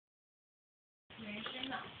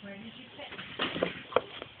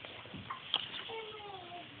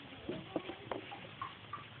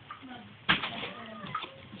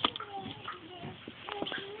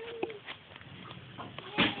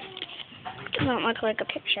Won't look like a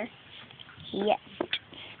picture. Yes.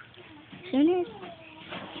 Soon as.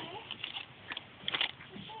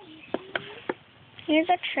 Here's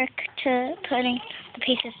a trick to putting the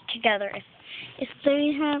pieces together. If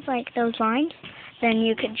they have like those lines, then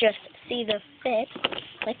you could just see the fit.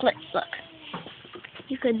 Like, let's look.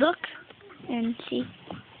 You could look and see.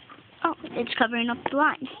 Oh, it's covering up the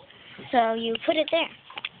lines. So you put it there.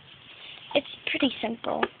 It's pretty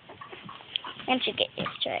simple. Once you get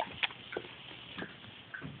used to it.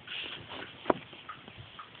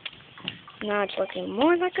 Now it's looking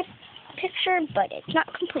more like a picture, but it's not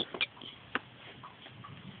complete.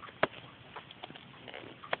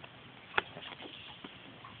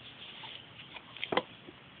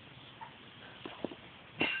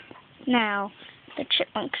 Now, the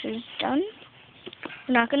chipmunks is done.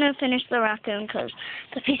 We're not going to finish the raccoon because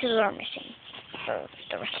the pieces are missing for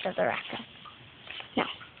the rest of the raccoon. Now,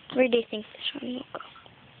 where do you think this one will go?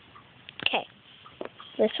 Okay,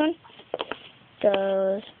 this one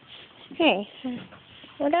goes... Hey,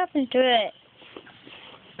 what happened to it?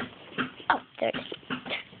 Oh, there it is.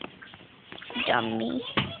 Dummy.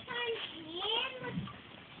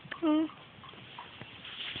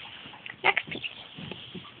 Next piece.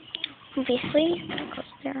 Obviously, that goes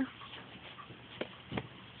there.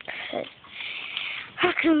 Because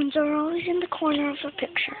raccoons are always in the corner of a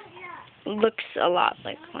picture. Looks a lot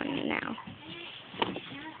like one now.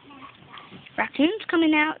 Raccoon's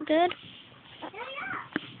coming out good.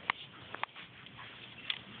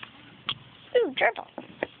 Ooh, gerbil.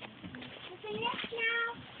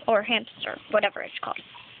 Or hamster, whatever it's called.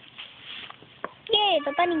 Yay,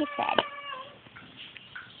 the bunny is dead.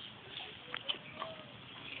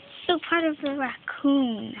 Ooh, part of the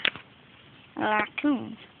raccoon. A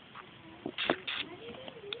raccoon.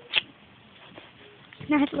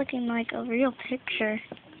 Now it's looking like a real picture.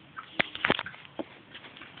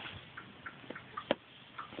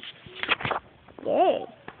 Yay.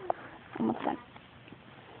 Almost done.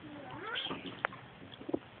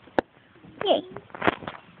 Yay.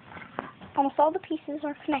 Almost all the pieces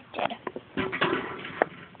are connected.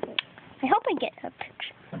 I hope I get a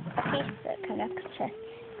piece that connects to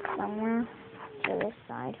somewhere to this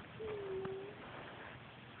side.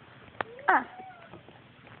 Ah.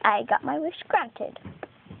 I got my wish granted.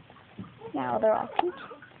 Now they're all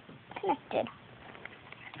connected.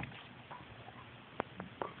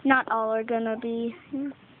 Not all are gonna be,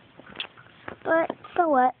 but so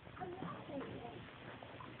what?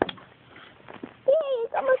 Yay,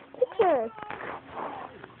 it's almost a picture.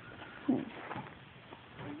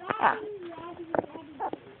 Ah.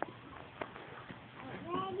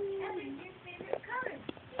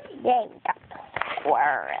 Yay, we got the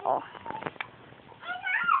squirrel.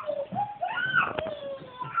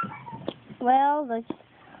 Well, the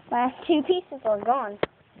last two pieces are gone.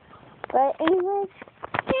 But anyway,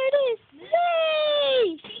 here it is.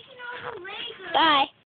 Yay! Bye.